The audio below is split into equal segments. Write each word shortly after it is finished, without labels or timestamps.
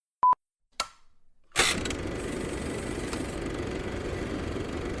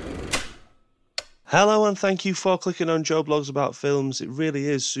Hello and thank you for clicking on Joe Blogs About Films. It really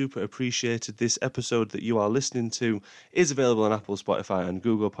is super appreciated. This episode that you are listening to is available on Apple, Spotify and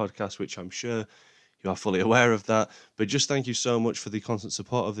Google Podcasts, which I'm sure you are fully aware of that. But just thank you so much for the constant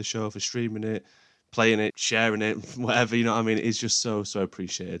support of the show, for streaming it, playing it, sharing it, whatever, you know what I mean? It's just so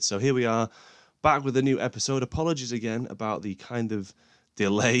appreciated. So here we are, back with a new episode. Apologies again about the kind of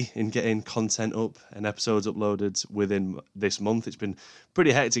delay in getting content up and episodes uploaded within this month. It's been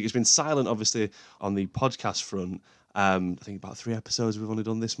pretty hectic. It's been silent, obviously, on the podcast front. I think about 3 episodes we've only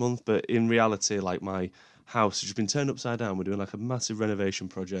done this month, but in reality, like, my house has just been turned upside down. We're doing like a massive renovation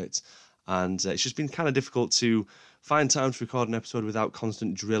project, and it's just been kind of difficult to find time to record an episode without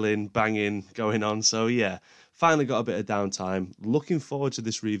constant drilling, banging going on. So yeah, finally got a bit of downtime. Looking forward to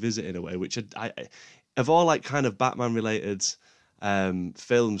this revisit in a way, which I of all like kind of Batman related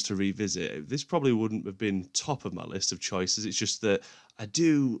films to revisit, this probably wouldn't have been top of my list of choices. It's just that I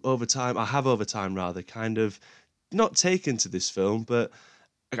have over time rather kind of not taken to this film, but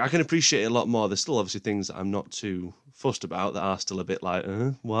I can appreciate it a lot more. There's still obviously things that I'm not too fussed about that are still a bit like,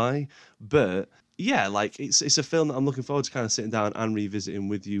 why? But yeah, like it's a film that I'm looking forward to kind of sitting down and revisiting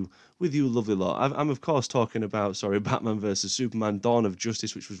with you lovely lot. I'm of course talking about Batman versus Superman: Dawn of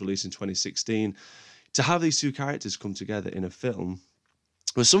Justice, which was released in 2016. To have these two characters come together in a film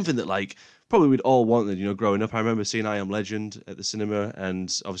was something that, like, probably we'd all wanted, growing up. I remember seeing I Am Legend at the cinema,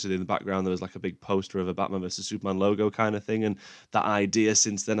 and obviously in the background there was like a big poster of a Batman versus Superman logo kind of thing, and that idea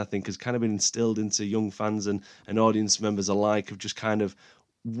since then I think has kind of been instilled into young fans and audience members alike of just kind of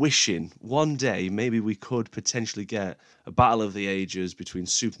wishing one day maybe we could potentially get a battle of the ages between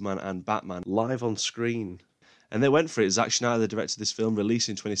Superman and Batman live on screen. And they went for it. Zack Snyder directed this film, released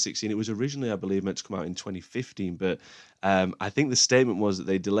in 2016. It was originally, I believe, meant to come out in 2015, but I think the statement was that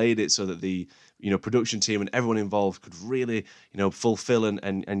they delayed it so that the production team and everyone involved could really fulfill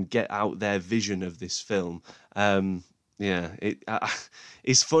and get out their vision of this film.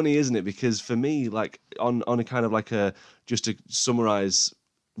 It's funny, isn't it? Because for me, like on a kind of like just to summarize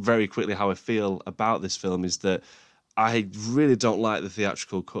very quickly how I feel about this film is that I really don't like the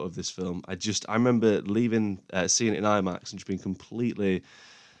theatrical cut of this film. I remember leaving, seeing it in IMAX and just being completely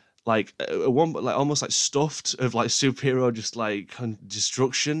almost like stuffed of like superhero, just like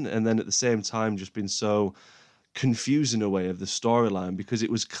destruction. And then at the same time, just been so confused in a way of the storyline, because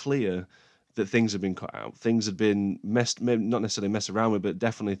it was clear that things had been cut out. Things had been not necessarily messed around with, but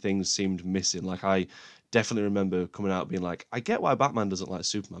definitely things seemed missing. Like, I definitely remember coming out being like, I get why Batman doesn't like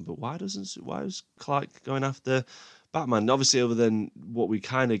Superman, but why is Clark going after Batman? Obviously, other than what we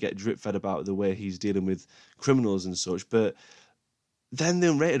kind of get drip fed about the way he's dealing with criminals and such. But then the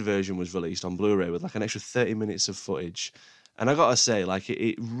unrated version was released on Blu-ray with like an extra 30 minutes of footage. And I gotta say, like,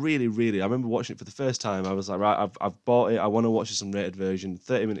 it really, really, I remember watching it for the first time. I was like, right, I've bought it. I want to watch this unrated version,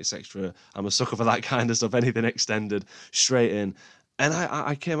 30 minutes extra. I'm a sucker for that kind of stuff. Anything extended, straight in. And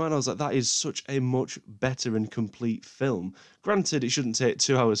I came out and I was like, that is such a much better and complete film. Granted, it shouldn't take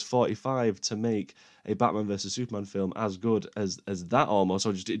 2 hours 45 to make a Batman versus Superman film as good as that almost,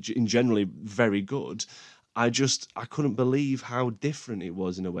 or just in generally very good. I couldn't believe how different it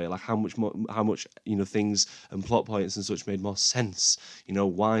was in a way, like how much things and plot points and such made more sense.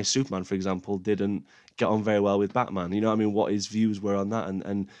 Why Superman, for example, didn't get on very well with Batman. What his views were on that,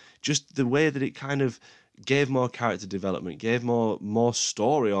 and just the way that it kind of gave more character development, gave more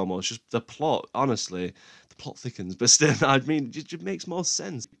story almost. Just the plot, honestly, the plot thickens, but still, it just makes more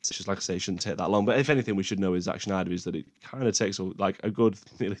sense. It's just like I say, it shouldn't take that long. But if anything, we should know is Zack Snyder is that it kind of takes like a good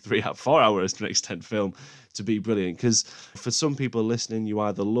nearly 4 hours to an extent film to be brilliant. Because for some people listening, you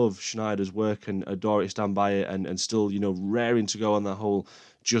either love Schneider's work and adore it, stand by it, and still raring to go on that whole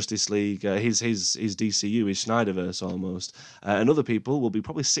Justice League, his DCU, his Snyderverse almost. And other people will be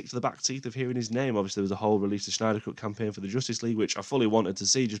probably sick to the back teeth of hearing his name. Obviously, there was a whole Release the Snyder Cut campaign for the Justice League, which I fully wanted to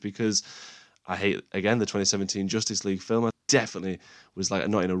see just because I hate, again, the 2017 Justice League film. I definitely was like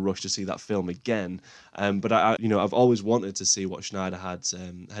not in a rush to see that film again. But I've always wanted to see what Snyder had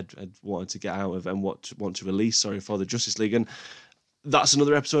wanted to get out of and want to release, for the Justice League. And that's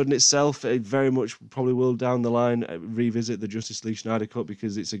another episode in itself. It very much probably will down the line revisit the Justice League Snyder Cut,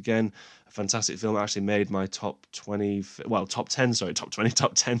 because it's again a fantastic film. It actually made my top 10 films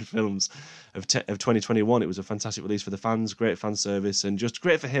of 2021. It was a fantastic release for the fans, great fan service, and just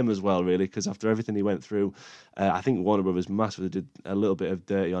great for him as well, really, because after everything he went through, I think Warner Brothers massively did a little bit of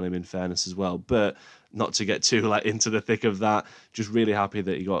dirty on him, in fairness as well. But not to get too into the thick of that, just really happy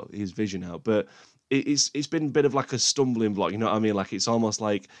that he got his vision out. But it's been a bit of like a stumbling block, you know what I mean? Like, it's almost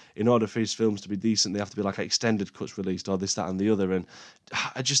like in order for his films to be decent, they have to be like extended cuts released or this, that, and the other. And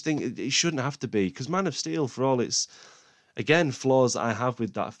I just think it shouldn't have to be, because Man of Steel, for all its again, flaws that I have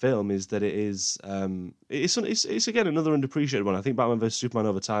with that film is that it is it's again another underappreciated one. I think Batman vs Superman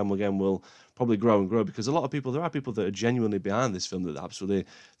over time again will probably grow and grow because a lot of people, there are people that are genuinely behind this film that absolutely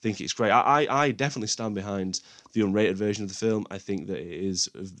think it's great. I definitely stand behind the unrated version of the film. I think that it is,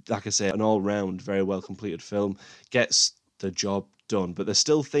 like I say, an all round very well completed film, gets the job done. But there's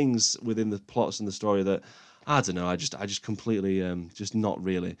still things within the plots and the story that I don't know. I just completely just not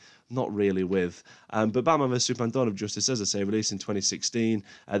really with. But Batman vs Superman: Dawn of Justice, as I say, released in 2016.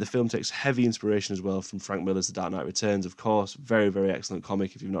 The film takes heavy inspiration as well from Frank Miller's The Dark Knight Returns, of course. Very, very excellent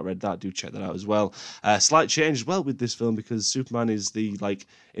comic. If you've not read that, do check that out as well. Slight change as well with this film because Superman is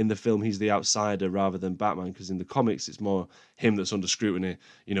in the film, he's the outsider rather than Batman, because in the comics it's more him that's under scrutiny,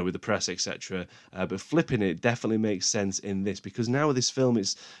 with the press, etc. But flipping it definitely makes sense in this, because now with this film,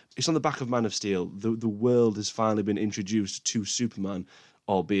 it's on the back of Man of Steel. The world has finally been introduced to Superman,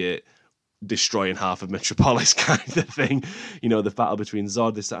 albeit destroying half of Metropolis kind of thing. The battle between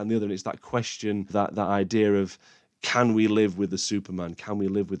Zod, this, that, and the other. And it's that question, that idea of, can we live with the Superman? Can we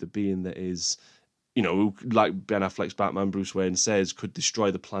live with a being that is, like Ben Affleck's Batman, Bruce Wayne says, could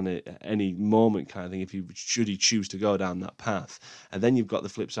destroy the planet at any moment kind of thing should he choose to go down that path. And then you've got the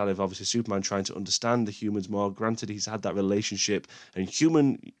flip side of obviously Superman trying to understand the humans more. Granted, he's had that relationship and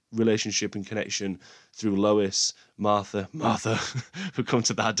human relationship and connection through Lois, Martha, we'll come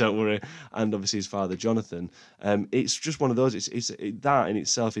to that, don't worry, and obviously his father Jonathan. It's just one of those. That in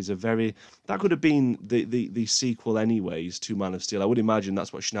itself is that could have been the sequel anyways to Man of Steel. I would imagine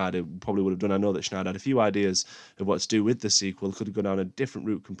that's what Schneider probably would have done. I know that Schneider had a few ideas of what to do with the sequel. Could have gone down a different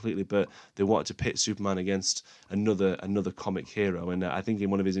route completely, but they wanted to pit Superman against another comic hero. And I think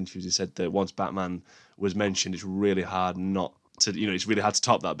in one of his interviews he said that once Batman was mentioned, it's really hard not to, it's really hard to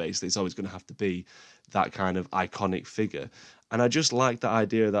top that. Basically, it's always going to have to be that kind of iconic figure. And I just like the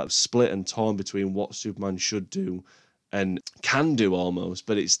idea of that split and torn between what Superman should do and can do almost.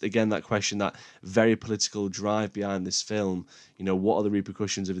 But it's, again, that question, that very political drive behind this film. What are the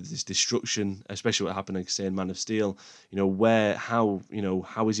repercussions of this destruction, especially what happened, like, say, in Man of Steel? How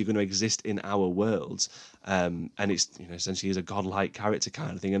is he going to exist in our world? And it's, essentially he's a godlike character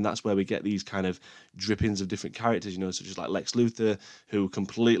kind of thing. And that's where we get these kind of drippings of different characters, such as like Lex Luthor, who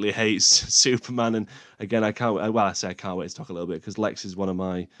completely hates Superman. And again, I can't wait to talk a little bit, because Lex is one of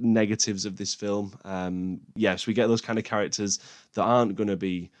my negatives of this film. Yes, we get those kind of characters that aren't going to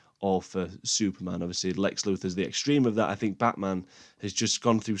be all for Superman. Obviously, Lex Luthor's the extreme of that. I think Batman has just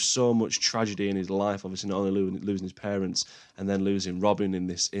gone through so much tragedy in his life, obviously not only losing his parents and then losing Robin in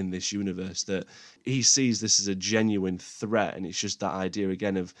this universe, that he sees this as a genuine threat. And it's just that idea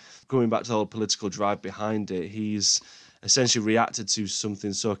again of going back to the whole political drive behind it. He's essentially reacted to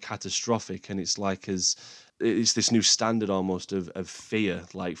something so catastrophic, and it's like it's this new standard almost of fear,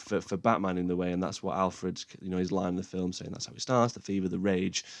 like for Batman in the way. And that's what Alfred, his line in the film saying, that's how it starts: the fever, the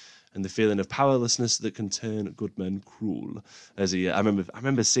rage, and the feeling of powerlessness that can turn good men cruel. I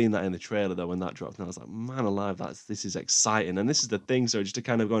remember seeing that in the trailer though when that dropped, and I was like, man alive, this is exciting. And this is the thing. So just to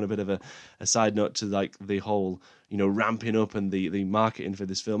kind of go on a bit of a side note to like the whole ramping up and the marketing for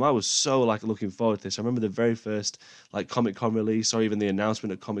this film, I was so like looking forward to this. I remember the very first like Comic-Con release, or even the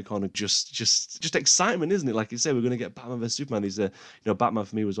announcement at Comic-Con, just excitement, isn't it? Like you say, we're going to get Batman vs Superman. These Batman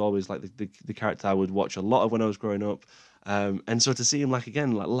for me was always like the character I would watch a lot of when I was growing up. And so to see him like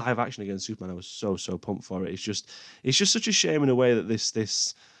live action against Superman, I was so pumped for it. It's just such a shame in a way that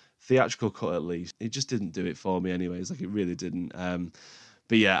this theatrical cut, at least, it just didn't do it for me anyways. Like, it really didn't.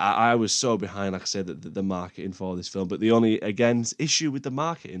 But yeah, I was so behind, like I said, the marketing for this film. But the only, again, issue with the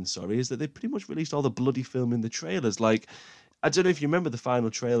marketing, is that they pretty much released all the bloody film in the trailers. Like, I don't know if you remember the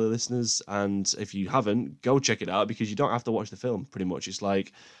final trailer, listeners, and if you haven't, go check it out, because you don't have to watch the film, pretty much. It's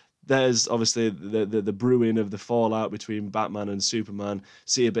like, there's obviously the brewing of the fallout between Batman and Superman,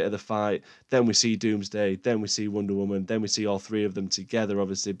 see a bit of the fight, then we see Doomsday, then we see Wonder Woman, then we see all three of them together,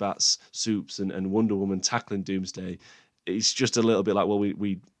 obviously Bats, Supes, and Wonder Woman tackling Doomsday. It's just a little bit like, well,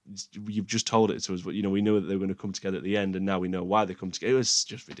 you've just told it to us, but we knew that they were going to come together at the end, and now we know why they come together. It was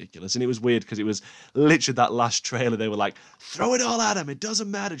just ridiculous, and it was weird because it was literally that last trailer. They were like, "Throw it all at him. It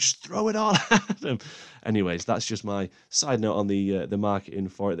doesn't matter. Just throw it all at him." Anyways, that's just my side note on the marketing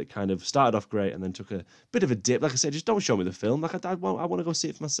for it, that kind of started off great and then took a bit of a dip. Like I said, just don't show me the film. Like I want to go see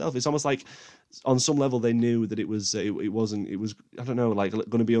it for myself. It's almost like on some level they knew that it was I don't know, like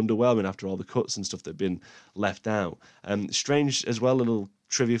going to be underwhelming after all the cuts and stuff that had been left out. Strange as well, a little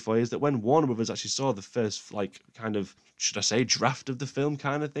trivia for you, is that when Warner Brothers actually saw the first, like, kind of, should I say, draft of the film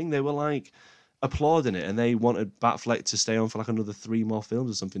kind of thing, they were like applauding it, and they wanted Batfleck to stay on for like another 3 more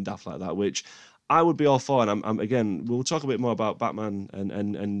films or something daft like that, which I would be all for, and I'm again, we'll talk a bit more about Batman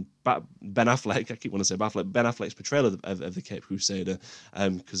and Ben Affleck. I keep wanting to say Ben Affleck's portrayal of the Cape Crusader,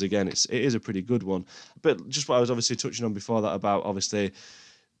 because again, it is a pretty good one. But just what I was obviously touching on before that about obviously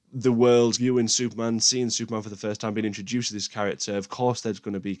the world viewing Superman, seeing Superman for the first time, being introduced to this character. Of course, there's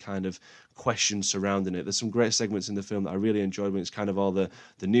going to be kind of questions surrounding it. There's some great segments in the film that I really enjoyed when it's kind of all the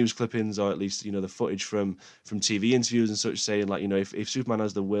news clippings, or at least, the footage from TV interviews and such, saying like, if Superman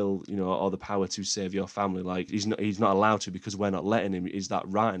has the will, or the power to save your family, like he's not allowed to because we're not letting him. Is that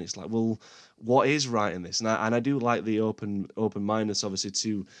right? And it's like, well, what is right in this? And I do like the open mindedness, obviously,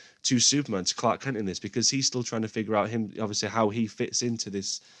 to Superman, to Clark Kent in this, because he's still trying to figure out him, obviously, how he fits into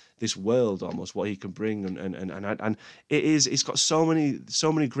this world, almost what he can bring, and it's got so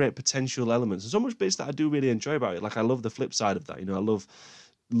many great potential elements and so much bits that I do really enjoy about it. Like, I love the flip side of that. I love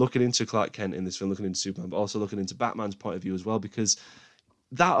looking into Clark Kent in this film, looking into Superman, but also looking into Batman's point of view as well, because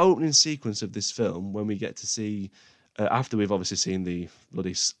that opening sequence of this film, when we get to see, after we've obviously seen the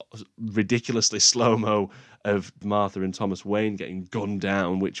bloody ridiculously slow-mo of Martha and Thomas Wayne getting gunned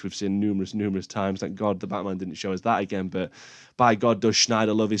down, which we've seen numerous times. Thank God the Batman didn't show us that again, but by God, does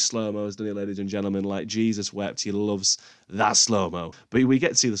Schneider love his slow-mos, doesn't he, ladies and gentlemen? Like, Jesus wept, he loves that slow-mo. But we get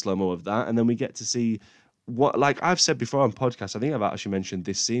to see the slow-mo of that, and then we get to see what, like I've said before on podcasts, I think I've actually mentioned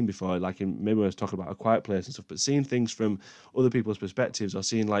this scene before, like maybe when I was talking about A Quiet Place and stuff, but seeing things from other people's perspectives, or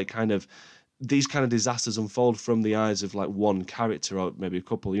seeing like kind of these kind of disasters unfold from the eyes of like one character or maybe a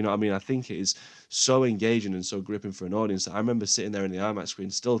couple, you know what I mean? I think it is so engaging and so gripping for an audience that I remember sitting there in the IMAX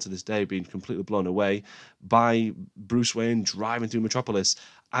screen, still to this day, being completely blown away by Bruce Wayne driving through Metropolis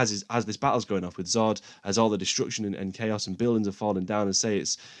as this battle's going off with Zod, as all the destruction and chaos and buildings are falling down, and say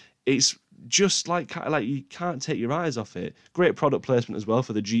it's just like you can't take your eyes off it. Great product placement as well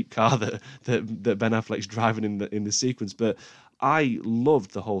for the Jeep car that Ben Affleck's driving in the sequence, but I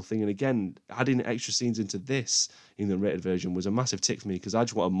loved the whole thing. And again, adding extra scenes into this in the rated version was a massive tick for me, because I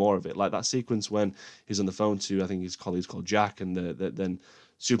just wanted more of it. Like that sequence when he's on the phone to, I think his colleague's called Jack, and then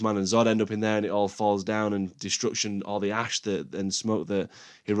Superman and Zod end up in there and it all falls down, and destruction, all the ash and smoke that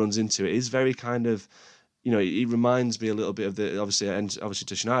he runs into. It is very kind of, it reminds me a little bit of the, obviously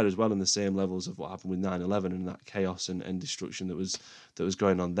to Schneider as well, in the same levels of what happened with 9/11 and that chaos and destruction that was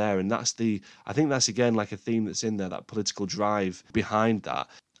going on there. And I think that's again like a theme that's in there, that political drive behind that.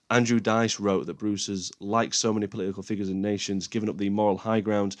 Andrew Dice wrote that Bruce has, like so many political figures and nations, given up the moral high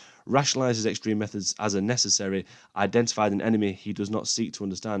ground, rationalizes extreme methods as unnecessary, identified an enemy he does not seek to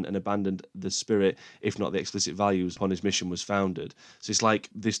understand, and abandoned the spirit, if not the explicit values, upon his mission was founded. So it's like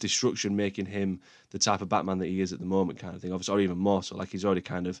this destruction making him the type of Batman that he is at the moment, kind of thing, obviously, or even more so. Like, he's already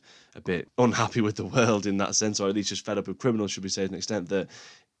kind of a bit unhappy with the world in that sense, or at least just fed up with criminals, should we say, to an extent that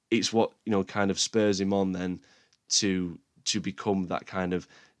it's what, kind of spurs him on then to become that kind of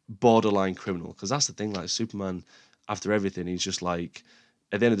borderline criminal. Because that's the thing, like Superman, after everything, he's just like,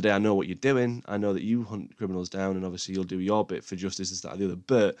 at the end of the day, I know what you're doing, I know that you hunt criminals down, and obviously you'll do your bit for justice, this, that, and the other,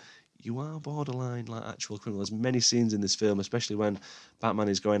 but you are borderline like actual criminal. There's many scenes in this film, especially when Batman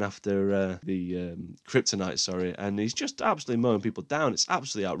is going after the kryptonite, and he's just absolutely mowing people down. It's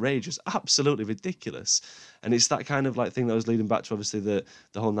absolutely outrageous, absolutely ridiculous. And it's that kind of like thing that was leading back to obviously the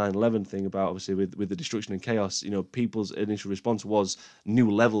whole 9/11 thing, about obviously with the destruction and chaos. People's initial response was new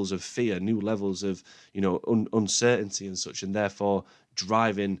levels of fear, new levels of uncertainty and such, and therefore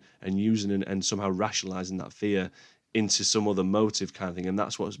driving and using and somehow rationalizing that fear into some other motive kind of thing. And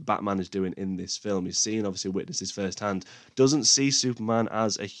that's what Batman is doing in this film. He's seeing, obviously, witnesses firsthand, doesn't see Superman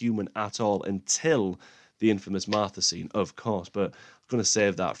as a human at all until the infamous Martha scene, of course, but I'm going to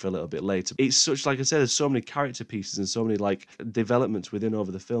save that for a little bit later. It's such, like I said, there's so many character pieces and so many like developments within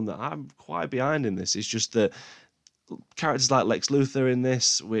over the film that I'm quite behind in this. It's just that characters like Lex Luthor in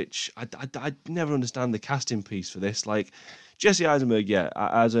this, which I never understand the casting piece for this. Like, Jesse Eisenberg, yeah,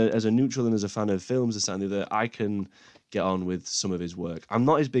 as a neutral and as a fan of films, this and the other, I can get on with some of his work. I'm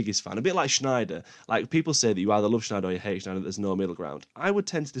not his biggest fan. A bit like Schneider. Like, people say that you either love Schneider or you hate Schneider, there's no middle ground. I would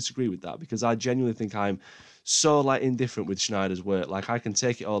tend to disagree with that, because I genuinely think I'm so like indifferent with Schneider's work. Like, I can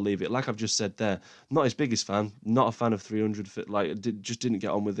take it or leave it. Like I've just said there, not his biggest fan, not a fan of 300, just didn't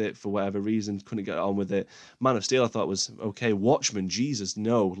get on with it for whatever reason, couldn't get on with it. Man of Steel I thought was okay. Watchmen, Jesus,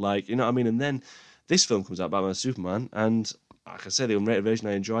 no. Like, you know what I mean? And then this film comes out, Batman Superman, and like I said, the unrated version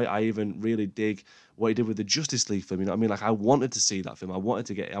I enjoy. I even really dig what he did with the Justice League film. You know what I mean? Like, I wanted to see that film. I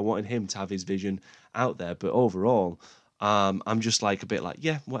wanted him to have his vision out there. But overall, I'm just like a bit like,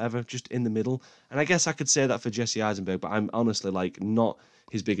 yeah, whatever, just in the middle. And I guess I could say that for Jesse Eisenberg, but I'm honestly like not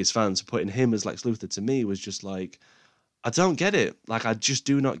his biggest fan. So putting him as Lex Luthor to me was just like, I don't get it. Like, I just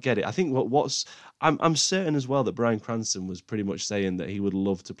do not get it. I think I'm certain as well that Bryan Cranston was pretty much saying that he would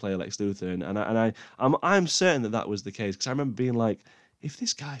love to play Lex Luthor, I'm certain that that was the case, because I remember being like, if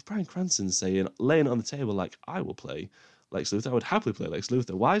Bryan Cranston's saying, laying it on the table, like, I will play Lex Luthor, I would happily play Lex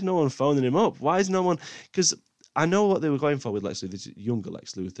Luthor. Why is no one phoning him up? Why is no one? Because I know what they were going for with Lex Luthor. This younger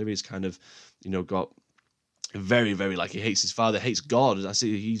Lex Luthor, he's kind of, got very, very, like, he hates his father, hates God. I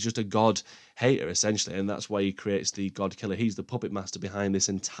see he's just a God hater, essentially, and that's why he creates the God Killer. He's the puppet master behind this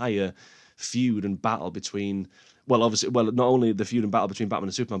entire feud and battle between, obviously, not only the feud and battle between Batman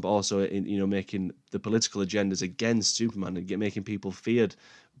and Superman, but also in, making the political agendas against Superman and making people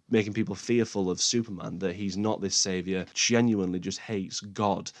fearful of Superman, that he's not this savior, genuinely just hates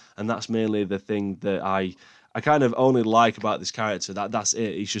God. And that's mainly the thing that I kind of only like about this character. That's it.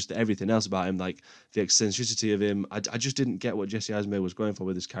 It's just everything else about him, like the eccentricity of him. I just didn't get what Jesse Eisenberg was going for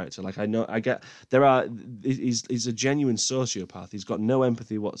with this character. Like, he's a genuine sociopath. He's got no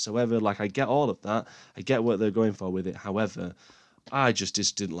empathy whatsoever. Like, I get all of that. I get what they're going for with it. However, I just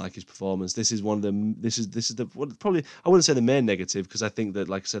didn't like his performance. This is one of them. This is probably, I wouldn't say the main negative, because I think that,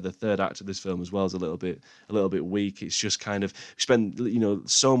 like I said, the third act of this film as well is a little bit weak. It's just kind of, we spend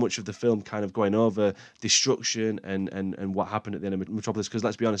so much of the film kind of going over destruction and what happened at the end of Metropolis. Because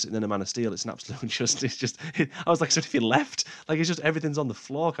let's be honest, at the end of Man of Steel, it's an absolute I was like, so if you left, like, it's just everything's on the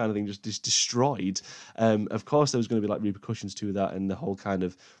floor kind of thing, just destroyed. Of course, there was going to be like repercussions to that, and the whole kind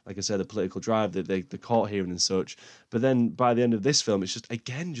of, like I said, the political drive, the court hearing and such. But then by the end of this film, it's just,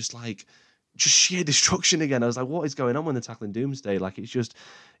 again, just sheer destruction again. I was like, what is going on when they're tackling Doomsday? Like, it's just,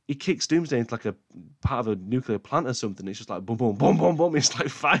 he kicks Doomsday into like a part of a nuclear plant or something. It's just like boom, boom, boom, boom, boom. It's like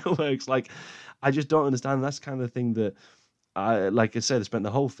fireworks. Like, I just don't understand. That's kind of the thing that like I said, I spent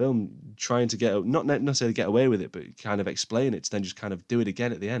the whole film trying to not necessarily get away with it, but kind of explain it, to then just kind of do it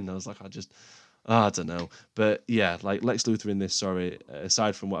again at the end. I was like, I don't know. But yeah, like, Lex Luthor in this, sorry,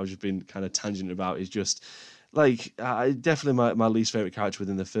 aside from what I've just been kind of tangent about, is just, like, definitely my least favorite character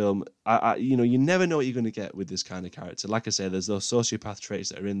within the film. You never know what you're going to get with this kind of character. Like I say, there's those sociopath traits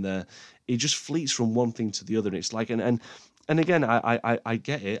that are in there. It just fleets from one thing to the other, and it's like, and again, I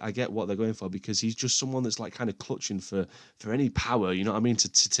get it. I get what they're going for, because he's just someone that's like kind of clutching for any power. You know what I mean?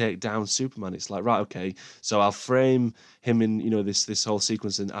 To take down Superman. It's like, right, okay, so I'll frame him in this whole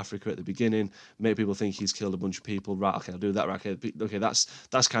sequence in Africa at the beginning, make people think he's killed a bunch of people. Right, okay, I'll do that. Right, okay,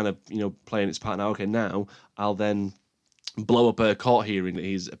 that's kind of playing its part now. Okay, now I'll then blow up a court hearing that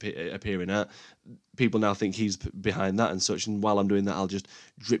he's appearing at. People now think he's behind that and such, and while I'm doing that, I'll just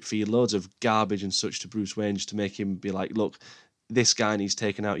drip feed loads of garbage and such to Bruce Wayne, just to make him be like, look, this guy needs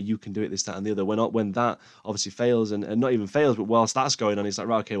taken out, you can do it, this, that, and the other. When that obviously fails, and not even fails, but whilst that's going on, he's like,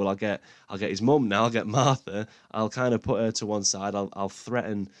 right, okay, well, I'll get his mum now, I'll get Martha, I'll kind of put her to one side, I'll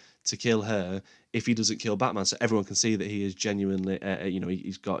threaten to kill her if he doesn't kill Batman, so everyone can see that he is genuinely,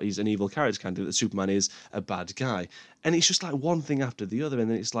 he's an evil character, kind of, that Superman is a bad guy. And it's just like one thing after the other,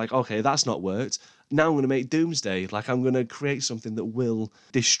 and then it's like, okay, that's not worked. Now I'm going to make Doomsday. Like, I'm going to create something that will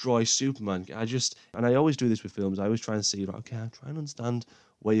destroy Superman. And I always do this with films. I always try and see, like, okay, I try and understand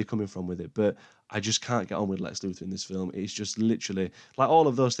where you're coming from with it, but I just can't get on with Lex Luthor in this film. It's just literally, like, all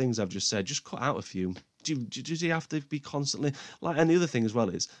of those things I've just said, just cut out a few. Does he have to be constantly, like, and the other thing as well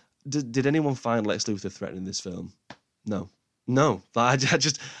is, did anyone find Lex Luthor threatening this film? No. Like,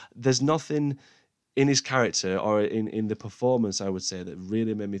 there's nothing in his character or in the performance, I would say, that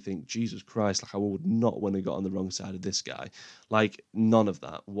really made me think, Jesus Christ, like, I would not want to get on the wrong side of this guy. Like, none of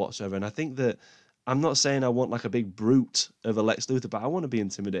that whatsoever. And I think that, I'm not saying I want like a big brute of a Lex Luthor, but I want to be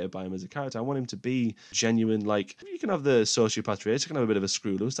intimidated by him as a character. I want him to be genuine. Like, you can have the sociopath traits, you can have a bit of a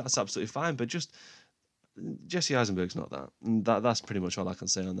screw loose, that's absolutely fine, but just Jesse Eisenberg's not that. And that's pretty much all I can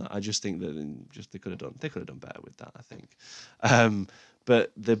say on that. I just think that they could have done better with that, I think.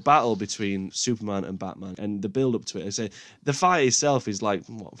 But the battle between Superman and Batman and the build up to it, I say the fight itself is like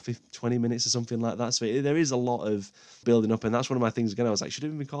 20 minutes or something like that. So there is a lot of building up, and that's one of my things again. I was like, should it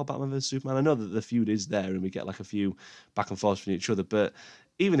even be called Batman vs Superman? I know that the feud is there, and we get like a few back and forth from each other, but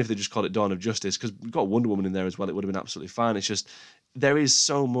even if they just called it Dawn of Justice, because we've got Wonder Woman in there as well, it would have been absolutely fine. It's just, there is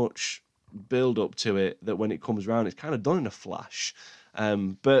so much build up to it that when it comes around, it's kind of done in a flash.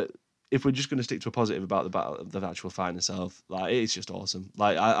 But if we're just going to stick to a positive about the battle, the actual fight itself, like, it's just awesome.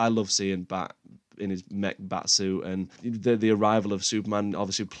 Like, I love seeing Bat in his mech bat suit, and the arrival of Superman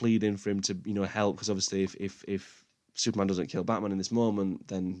obviously pleading for him to help, because obviously if Superman doesn't kill Batman in this moment,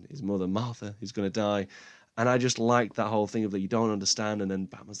 then his mother Martha is going to die. And I just like that whole thing of that you don't understand, and then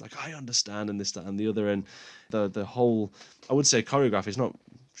Batman's like, I understand, and this, that, and the other, and the whole, I would say, choreography is not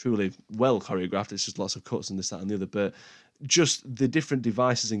truly well choreographed. It's just lots of cuts and this, that, and the other. But just the different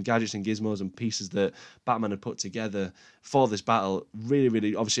devices and gadgets and gizmos and pieces that Batman had put together for this battle really,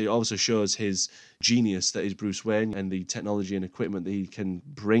 really, obviously, it also shows his genius that is Bruce Wayne and the technology and equipment that he can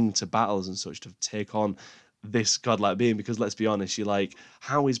bring to battles and such to take on this godlike being. Because let's be honest, you're like,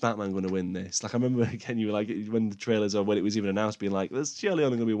 how is Batman going to win this? Like, I remember again, you were like, when the trailers or when it was even announced, being like, there's surely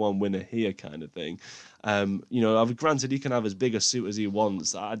only going to be one winner here, kind of thing. I've granted he can have as big a suit as he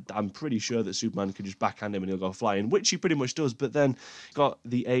wants. I'm pretty sure that Superman can just backhand him and he'll go flying, which he pretty much does. But then got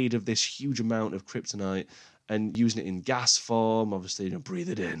the aid of this huge amount of kryptonite and using it in gas form, obviously, breathe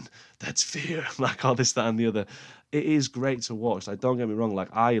it in. That's fear. Like all this, that, and the other. It is great to watch. Like, don't get me wrong.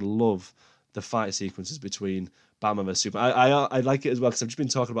 Like, I love the fight sequences between Batman vs Superman. I like it as well because I've just been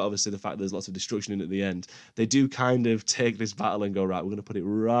talking about obviously the fact that there's lots of destruction in at the end. They do kind of take this battle and go, right, we're going to put it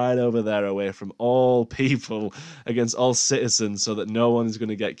right over there away from all people against all citizens so that no one is going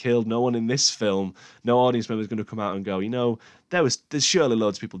to get killed. No one in this film, no audience member is going to come out and go, there's surely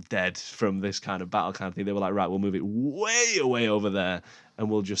loads of people dead from this kind of battle kind of thing. They were like, right, we'll move it way away over there and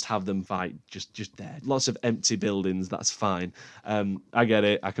we'll just have them fight just there. Lots of empty buildings, that's fine. I get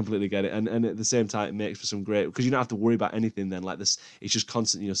it, I completely get it. And at the same time, it makes for some great, because you don't have to worry about anything then. Like this, it's just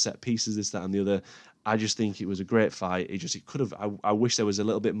constant, set pieces, this, that, and the other. I just think it was a great fight. It could have, I wish there was a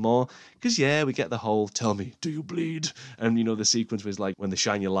little bit more, because we get the whole, tell me, do you bleed? And the sequence was like, when they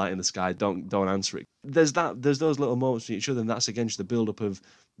shine your light in the sky, don't answer it. There's those little moments with each other, and that's again just the build-up of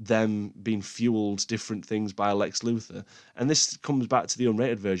them being fueled different things by Lex Luthor. And this comes back to the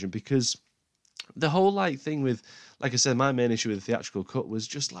unrated version, because the whole thing with, like I said, my main issue with the theatrical cut was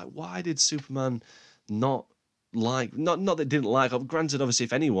just like, why did Superman not that it didn't like, granted, obviously,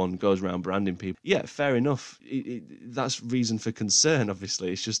 if anyone goes around branding people, yeah, fair enough, that's reason for concern,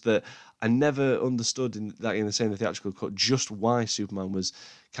 obviously. It's just that I never understood in the same theatrical cut just why Superman was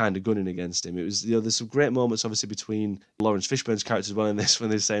kind of gunning against him. It was, there's some great moments obviously between Lawrence Fishburne's character as well in this, when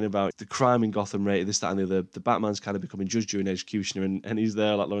they're saying about the crime in Gotham rate, this, that, and the other. The Batman's kind of becoming judge, jury, and executioner, and he's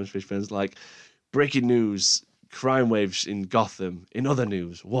there, like Lawrence Fishburne's like, breaking news, crime waves in Gotham. In other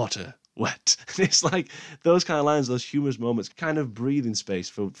news, water wet. It's like those kind of lines, those humorous moments, kind of breathing space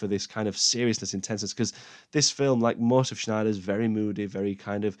for this kind of seriousness, intensity. Because this film, like most of Schneider's, very moody, very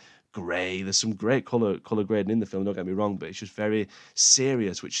kind of grey. There's some great colour grading in the film, don't get me wrong, but it's just very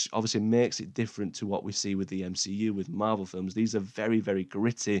serious, which obviously makes it different to what we see with the MCU, with Marvel films. These are very, very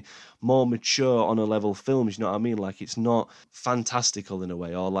gritty, more mature on a level films, you know what I mean? Like, it's not fantastical in a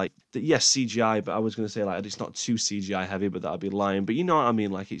way, or like, yes, CGI, but I was going to say, like, it's not too CGI heavy, but that'd be lying. But you know what I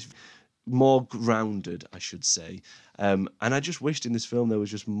mean? Like, it's more grounded, I should say. And I just wished in this film there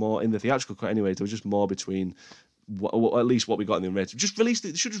was just more, in the theatrical cut anyway, there was just more between at least what we got in the unrated.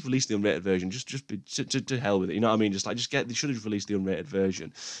 They should have released the unrated version. Just be to hell with it. You know what I mean? They should have released the unrated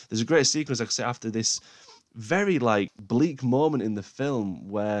version. There's a great sequence, like I say, after this very bleak moment in the film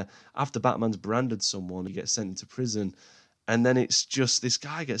where after Batman's branded someone, he gets sent into prison. And then it's just this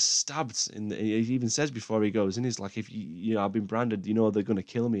guy gets stabbed. He even says before he goes in, he's like, if I've been branded, they're going to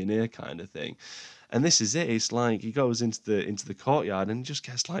kill me in here, kind of thing. And this is it. It's like he goes into the courtyard and just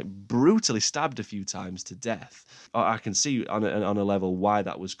gets brutally stabbed a few times to death. I can see on a level why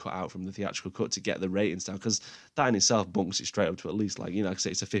that was cut out from the theatrical cut to get the ratings down, because that in itself bunks it straight up to at least like I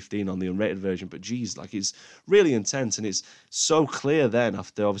say it's a 15 on the unrated version. But geez, it's really intense, and it's so clear then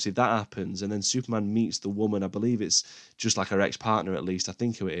after obviously that happens, and then Superman meets the woman. I believe it's just like her ex-partner, at least I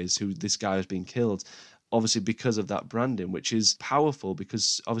think who it is, who this guy has been killed. Obviously because of that branding, which is powerful,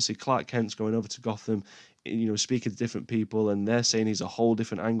 because obviously Clark Kent's going over to Gotham, speaking to different people, and they're saying he's a whole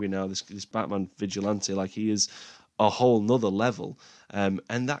different angry now, this Batman vigilante, like he is a whole nother level. And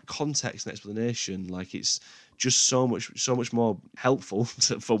that context and explanation, it's just so much more helpful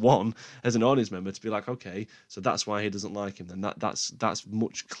for one as an audience member to be like, okay, so that's why he doesn't like him. Then that's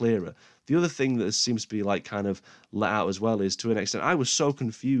much clearer. The other thing that seems to be kind of let out as well is, to an extent, I was so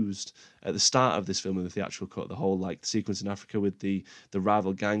confused at the start of this film in the theatrical cut, the whole sequence in Africa with the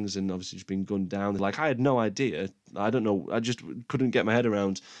rival gangs and obviously just being gunned down. I had no idea. I don't know. I just couldn't get my head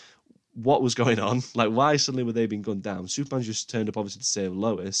around what was going on. Why suddenly were they being gunned down? Superman just turned up obviously to save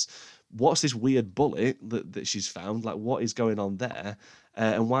Lois. What's this weird bullet that she's found? What is going on there?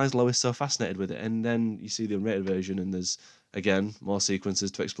 And why is Lois so fascinated with it? And then you see the unrated version, and there's, again, more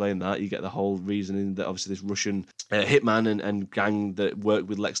sequences to explain that. You get the whole reasoning that obviously this Russian hitman and gang that worked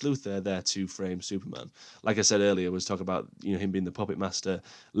with Lex Luthor are there to frame Superman. Like I said earlier, was talk about him being the puppet master,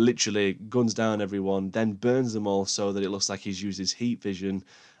 literally guns down everyone, then burns them all so that it looks like he's used his heat vision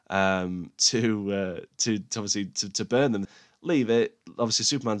to obviously to burn them. Leave it. Obviously,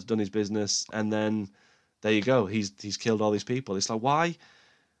 Superman's done his business, and then there you go. He's killed all these people. It's like, why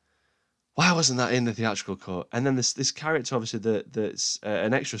why wasn't that in the theatrical cut? And then this character, obviously, that's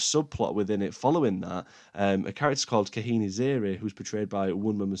an extra subplot within it following that. A character called Kahini Zeri, who's portrayed by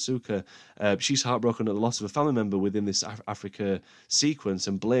Wunma Masuka. She's heartbroken at the loss of a family member within this Africa sequence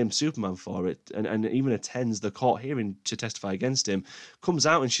and blames Superman for it, and even attends the court hearing to testify against him. Comes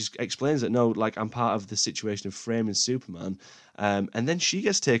out and she explains that, no, like, I'm part of the situation of framing Superman. And then she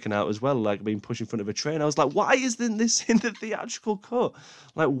gets taken out as well, like being pushed in front of a train. I was like, why isn't this in the theatrical cut?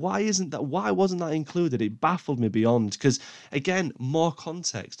 Like, why wasn't that included? It baffled me beyond, because again, more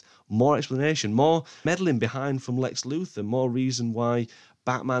context, more explanation, more meddling behind from Lex Luthor, more reason why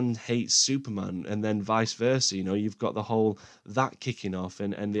Batman hates Superman, and then vice versa. You know, you've got the whole that kicking off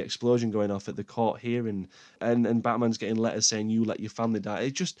and the explosion going off at the court hearing, and Batman's getting letters saying you let your family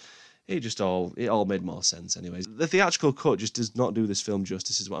die. It all made more sense anyways. The theatrical cut just does not do this film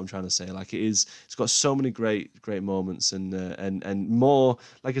justice, is what I'm trying to say. Like, it's got so many great moments and more,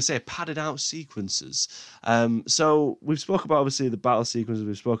 like I say, padded out sequences. So we've spoke about, obviously, the battle sequences.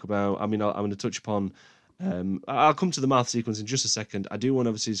 We've spoke about, I mean, I'm going to touch upon, I'll come to the mouth sequence in just a second. I do want to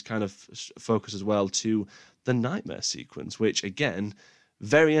obviously kind of focus as well to the nightmare sequence, which again,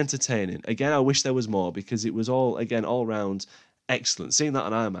 very entertaining. Again, I wish there was more, because it was all round excellent. Seeing that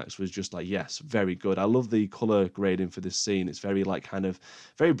on IMAX was just like, yes, very good. I love the color grading for this scene. It's very, like, kind of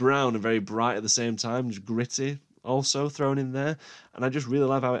very brown and very bright at the same time, just gritty also thrown in there. And I just really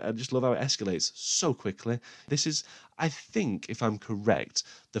love how it escalates so quickly. This is, I think, if I'm correct,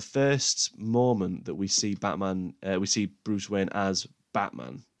 the first moment that we see we see Bruce Wayne as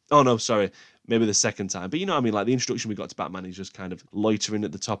Batman. Oh no, sorry, maybe the second time. But you know what I mean? Like, the introduction we got to Batman, he's just kind of loitering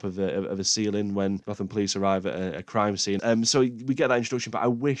at the top of a ceiling when Gotham police arrive at a crime scene. So we get that introduction, but I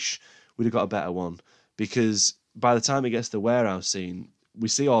wish we'd have got a better one, because by the time it gets to the warehouse scene, we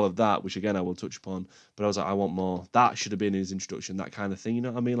see all of that, which again I will touch upon. But I was like, I want more. That should have been his introduction, that kind of thing. You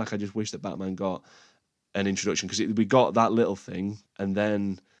know what I mean? Like, I just wish that Batman got an introduction, because we got that little thing, and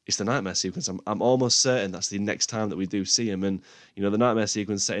then it's the nightmare sequence. I'm almost certain that's the next time that we do see him. And, you know, the nightmare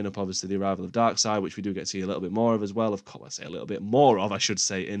sequence setting up, obviously, the arrival of Darkseid, which we do get to see a little bit more of as well. Of course, I say a little bit more of, I should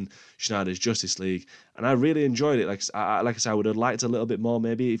say, in Schneider's Justice League. And I really enjoyed it. Like I said, I would have liked a little bit more,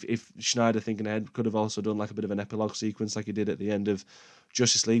 maybe, if Schneider, thinking ahead, could have also done like a bit of an epilogue sequence like he did at the end of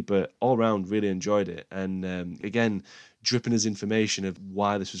Justice League. But all round, really enjoyed it. And again, dripping us information of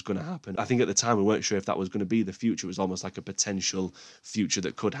why this was going to happen. I think at the time we weren't sure if that was going to be the future. It was almost like a potential future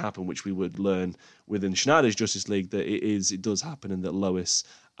that could happen, which we would learn within Schneider's Justice League that it does happen, and that Lois,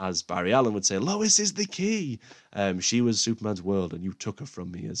 as Barry Allen would say, Lois is the key. She was Superman's world, and you took her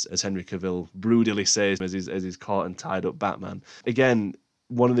from me, as Henry Cavill broodily says as he's caught and tied up Batman. Again,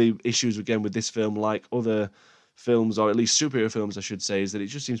 one of the issues again with this film, like other films, or at least superhero films, I should say, is that it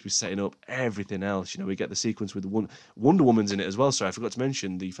just seems to be setting up everything else. You know, we get the sequence with Wonder Woman's in it as well. Sorry, I forgot to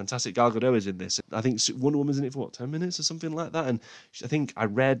mention the fantastic Gal Gadot is in this. I think Wonder Woman's in it for 10 minutes or something like that. And I think I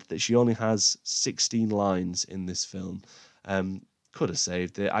read that she only has 16 lines in this film. Could have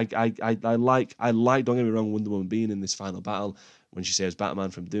saved it. I like. Don't get me wrong, Wonder Woman being in this final battle when she saves Batman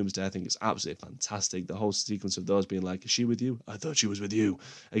from Doomsday. I think it's absolutely fantastic. The whole sequence of those being like, "Is she with you? I thought she was with you."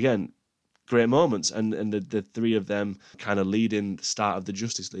 Again, great moments, and the three of them kind of leading the start of the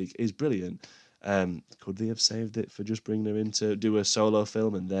Justice League is brilliant. Could they have saved it for just bringing her in to do a solo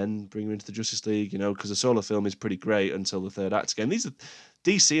film and then bring her into the Justice League? You know, because a solo film is pretty great until the third act again. These are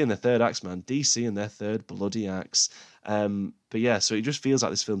DC and their third acts, man. DC and their third bloody acts. But yeah, so it just feels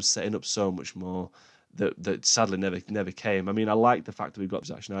like this film's setting up so much more that sadly never came. I mean, I like the fact that we've got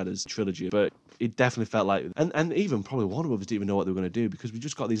Zack Snyder's trilogy, but it definitely felt like, and even probably Warner Brothers didn't even know what they were going to do, because we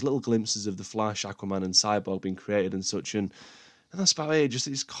just got these little glimpses of the Flash, Aquaman, and Cyborg being created and such, and that's about it. Just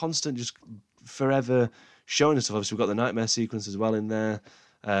it's constant, just forever showing us stuff. Obviously, we've got the nightmare sequence as well in there.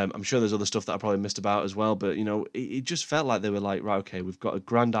 I'm sure there's other stuff that I probably missed about as well, but you know, it just felt like they were like, right, okay, we've got a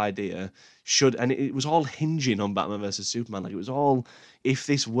grand idea. And it was all hinging on Batman versus Superman. Like, it was all, if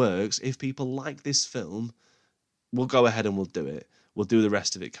this works, if people like this film, we'll go ahead and we'll do it. We'll do the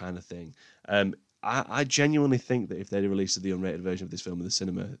rest of it, kind of thing. I genuinely think that if they'd released the unrated version of this film in the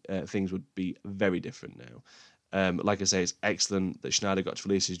cinema, things would be very different now. Like I say, it's excellent that Schneider got to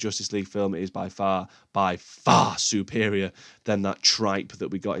release his Justice League film. It is by far superior than that tripe that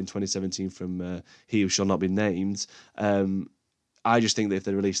we got in 2017 from He Who Shall Not Be Named. I just think that if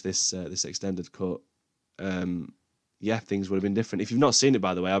they released this extended cut, things would have been different. If you've not seen it,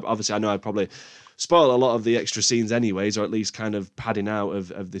 by the way, obviously I know I'd probably spoil a lot of the extra scenes anyways, or at least kind of padding out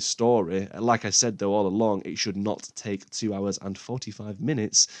of this story. Like I said, though, all along, it should not take 2 hours and 45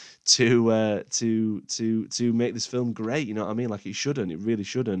 minutes to make this film great. You know what I mean? Like, it shouldn't. It really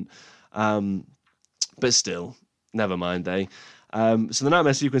shouldn't. But still, never mind, eh? So the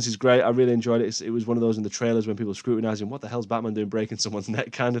nightmare sequence is great. I really enjoyed it. It was one of those in the trailers when people were scrutinizing, what the hell's Batman doing breaking someone's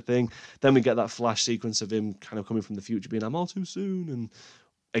neck kind of thing. Then we get that flash sequence of him kind of coming from the future being, I'm all too soon. And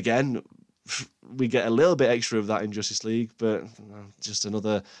again, we get a little bit extra of that in Justice League, but just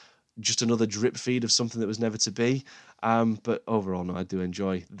another drip feed of something that was never to be. But overall, no, I do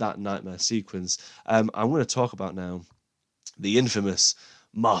enjoy that nightmare sequence. I'm going to talk about now the infamous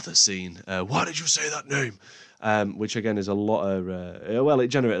Martha scene. Why did you say that name? Which again is a lot of it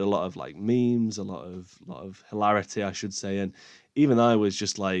generated a lot of like memes, a lot of hilarity, I should say. And even I was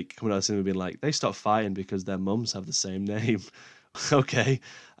just like coming out of the cinema being like, they stopped fighting because their mums have the same name. Okay.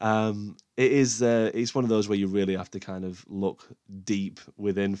 It's one of those where you really have to kind of look deep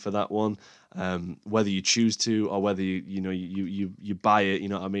within for that one, whether you choose to or whether you buy it. You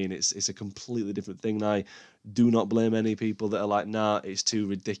know what I mean? It's a completely different thing. And I do not blame any people that are like, nah, it's too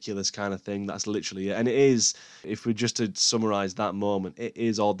ridiculous kind of thing. That's literally it. And it is, if we just to summarize that moment, it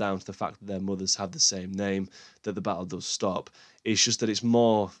is all down to the fact that their mothers have the same name, that the battle does stop. It's just that it's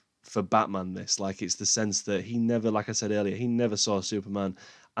more for Batman, this, like, it's the sense that he never, like I said earlier, he never saw Superman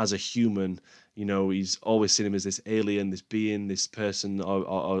as a human. You know, he's always seen him as this alien, this being, this person,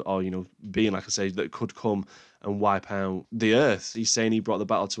 or being, like I say, that could come and wipe out the Earth. He's saying he brought the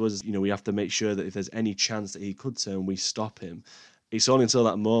battle to us. You know, we have to make sure that if there's any chance that he could turn, we stop him. It's only until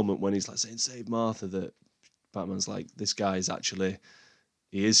that moment when he's like saying, save Martha, that Batman's like, this guy is actually,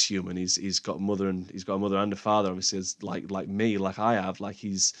 he is human. He's got a mother and a father. Obviously, as like me, like I have. Like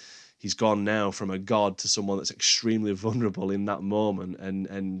he's gone now from a god to someone that's extremely vulnerable in that moment,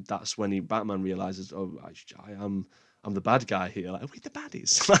 and that's when Batman realizes, oh, I'm the bad guy here. Like, are we the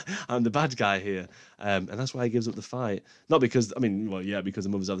baddies? I'm the bad guy here, and that's why he gives up the fight. Not because, because the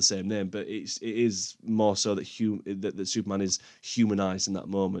mothers have the same name, but it is more so that that Superman is humanized in that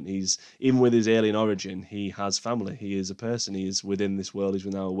moment. He's, even with his alien origin, he has family. He is a person. He is within this world. He's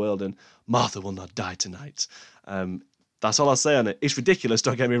within our world, and Martha will not die tonight. That's all I'll say on it. It's ridiculous,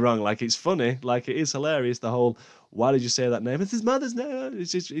 don't get me wrong. Like, it's funny. Like, it is hilarious. The whole, why did you say that name? It's his mother's name.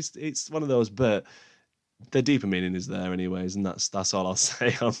 It's one of those, but the deeper meaning is there anyways, and that's all I'll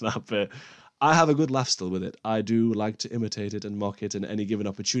say on that. But I have a good laugh still with it. I do like to imitate it and mock it, and any given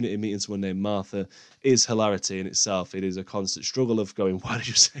opportunity meeting someone named Martha is hilarity in itself. It is a constant struggle of going, why did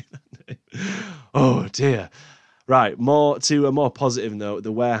you say that name? Oh, dear. Right, to a more positive note,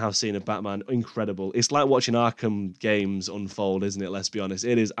 the warehouse scene of Batman, incredible. It's like watching Arkham games unfold, isn't it? Let's be honest.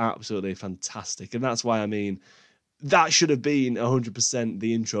 It is absolutely fantastic. And that's why, I mean, that should have been 100%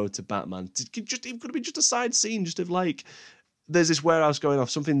 the intro to Batman. It could have been just a side scene, just of like, there's this warehouse going off,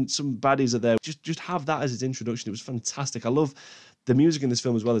 some baddies are there. Just have that as its introduction. It was fantastic. I love the music in this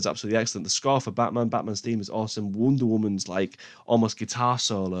film as well is absolutely excellent. The score for Batman's theme is awesome. Wonder Woman's like almost guitar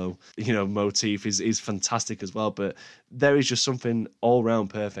solo, motif is fantastic as well. But there is just something all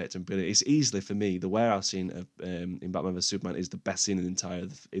round perfect and brilliant. It's easily, for me, the warehouse scene in Batman vs Superman is the best scene in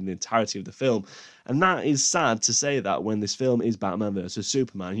the entirety of the film. And that is sad to say that when this film is Batman vs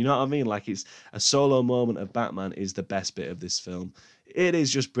Superman. You know what I mean? Like, it's a solo moment of Batman is the best bit of this film. It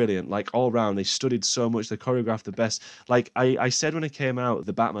is just brilliant, like, all round. They studied so much, they choreographed the best. Like, I said when it came out,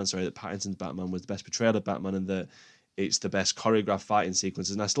 that Pattinson's Batman was the best portrayal of Batman, and that it's the best choreographed fighting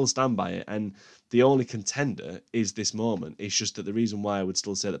sequences, and I still stand by it. And the only contender is this moment. It's just that the reason why I would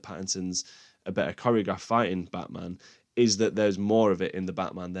still say that Pattinson's a better choreographed fighting Batman is that there's more of it in the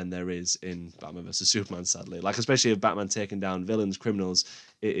Batman than there is in Batman vs Superman, sadly. Like, especially if Batman taking down villains, criminals,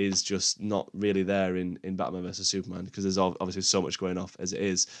 it is just not really there in Batman vs Superman, because there's obviously so much going off as it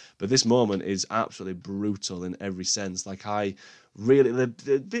is. But this moment is absolutely brutal in every sense. Like, I really, the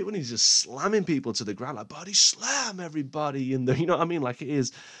bit when he's just slamming people to the ground, like, body slam everybody, and you know what I mean? Like, it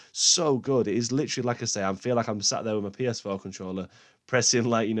is so good. It is literally, like I say, I feel like I'm sat there with my PS4 controller, pressing,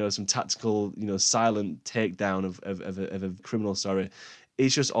 like, some tactical, silent takedown of a criminal, sorry.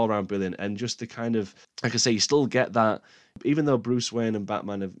 It's just all around brilliant. And just the kind of, like I say, you still get that, even though Bruce Wayne and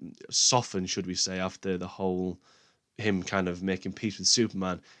Batman have softened, should we say, after the whole, him kind of making peace with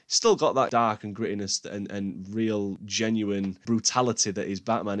Superman, still got that dark and grittiness and real, genuine brutality that is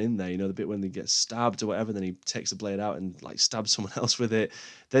Batman in there. The bit when they get stabbed or whatever, then he takes the blade out and, like, stabs someone else with it.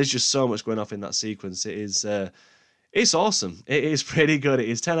 There's just so much going off in that sequence. It is... It's awesome. It is pretty good. It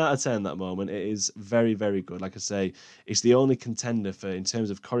is 10 out of 10, that moment. It is very, very good. Like I say, it's the only contender in terms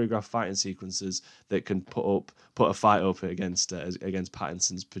of choreographed fighting sequences that can put a fight up against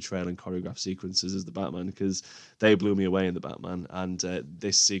Pattinson's portrayal and choreographed sequences as the Batman, because they blew me away in the Batman. And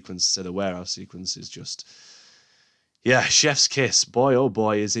this sequence, the warehouse sequence, is just, yeah, chef's kiss. Boy, oh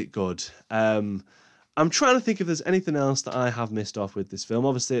boy, is it good. I'm trying to think if there's anything else that I have missed off with this film.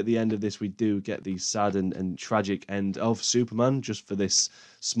 Obviously, at the end of this, we do get the sad and tragic end of Superman, just for this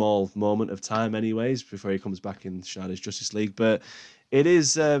small moment of time, anyways, before he comes back in Snyder's Justice League. But it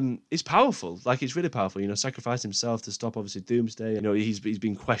is, it's powerful. Like, it's really powerful. You know, sacrifice himself to stop, obviously, Doomsday. You know, he's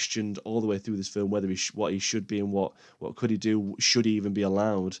been questioned all the way through this film whether what he should be and what could he do. Should he even be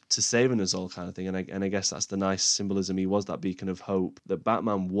allowed to saving us all, kind of thing. And I guess that's the nice symbolism. He was that beacon of hope that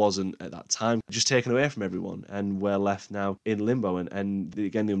Batman wasn't at that time, just taken away from everyone, and we're left now in limbo. And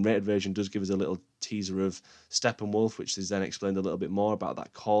again, the unrated version does give us a little teaser of Steppenwolf, which is then explained a little bit more about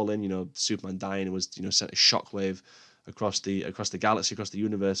that calling. You know, Superman dying was, you know, sent a shockwave across the galaxy, across the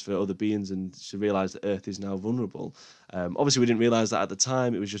universe for other beings, and to realise that Earth is now vulnerable. Obviously, we didn't realise that at the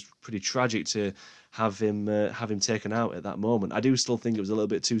time. It was just pretty tragic to have him taken out at that moment. I do still think it was a little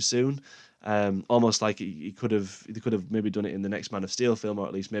bit too soon. Almost like he could have maybe done it in the next Man of Steel film, or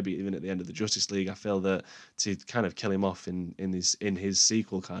at least maybe even at the end of the Justice League. I feel that to kind of kill him off in his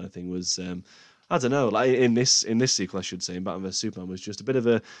sequel kind of thing was. I don't know, like in this sequel, I should say, in Batman vs Superman, was just a bit of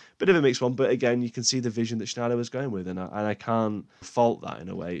a mixed one. But again, you can see the vision that Schneider was going with, and I can't fault that in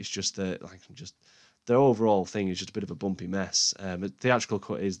a way. It's just that the overall thing is just a bit of a bumpy mess. The theatrical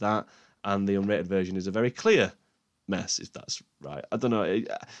cut is that, and the unrated version is a very clear mess, if that's right. I don't know.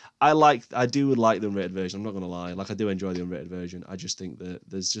 I do like the unrated version. I'm not going to lie. Like, I do enjoy the unrated version. I just think that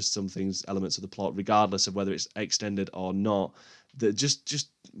there's just some things, elements of the plot, regardless of whether it's extended or not, that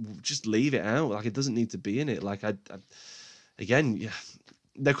just leave it out. Like, it doesn't need to be in it. Like, again, yeah,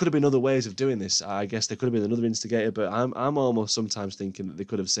 there could have been other ways of doing this. I guess there could have been another instigator, but I'm almost sometimes thinking that they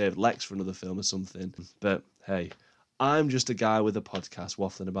could have saved Lex for another film or something. But hey, I'm just a guy with a podcast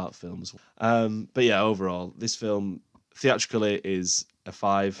waffling about films. But yeah, overall, this film theatrically is a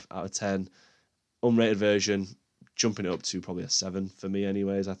 5 out of 10. Unrated version, jumping it up to probably a 7 for me,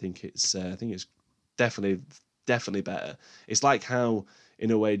 anyways. I think it's definitely better. It's like how,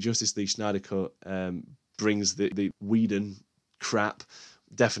 in a way, Justice League Snyder Cut brings the Whedon crap.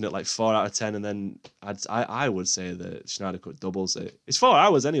 Definite like 4 out of 10, and then I would say that Schneider Cut doubles it. It's 4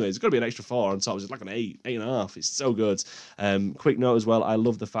 hours anyway. It's got to be an extra 4 on top. It's like an 8.5. It's so good. Quick note as well. I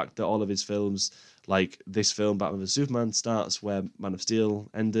love the fact that all of his films, like this film, Batman vs Superman, starts where Man of Steel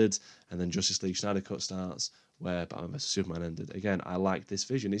ended, and then Justice League Snyder Cut starts where Batman vs Superman ended. Again, I like this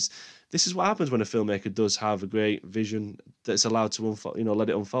vision. This is what happens when a filmmaker does have a great vision that's allowed to let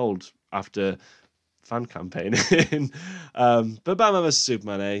it unfold after fan campaigning. But Batman vs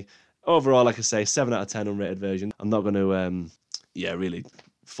Superman, overall, like I say, 7 out of 10 unrated version. I'm not going to really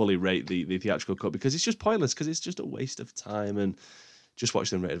fully rate the theatrical cut, because it's just pointless, because it's just a waste of time, and just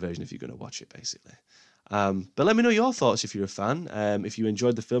watch the unrated version if you're going to watch it, basically. But let me know your thoughts if you're a fan. If you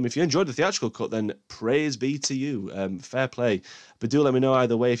enjoyed the film, if you enjoyed the theatrical cut, then praise be to you. Fair play. But do let me know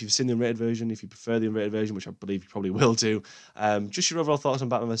either way if you've seen the unrated version, if you prefer the unrated version, which I believe you probably will do. Just your overall thoughts on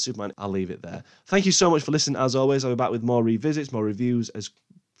Batman vs Superman. I'll leave it there. Thank you so much for listening. As always, I'll be back with more revisits, more reviews, as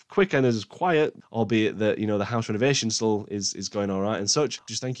quick and as quiet, albeit that, you know, the house renovation still is going all right and such.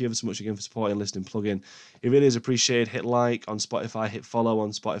 Just thank you ever so much again for supporting, listening, plug-in. It really is appreciated. Hit like on Spotify, hit follow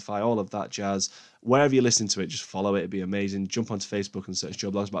on Spotify, all of that jazz. Wherever you listen to it, just follow it. It'd be amazing. Jump onto Facebook and search Joe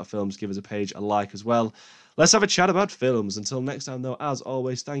Blogs About Films. Give us a page, a like as well. Let's have a chat about films. Until next time, though, as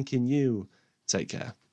always, thanking you. Take care.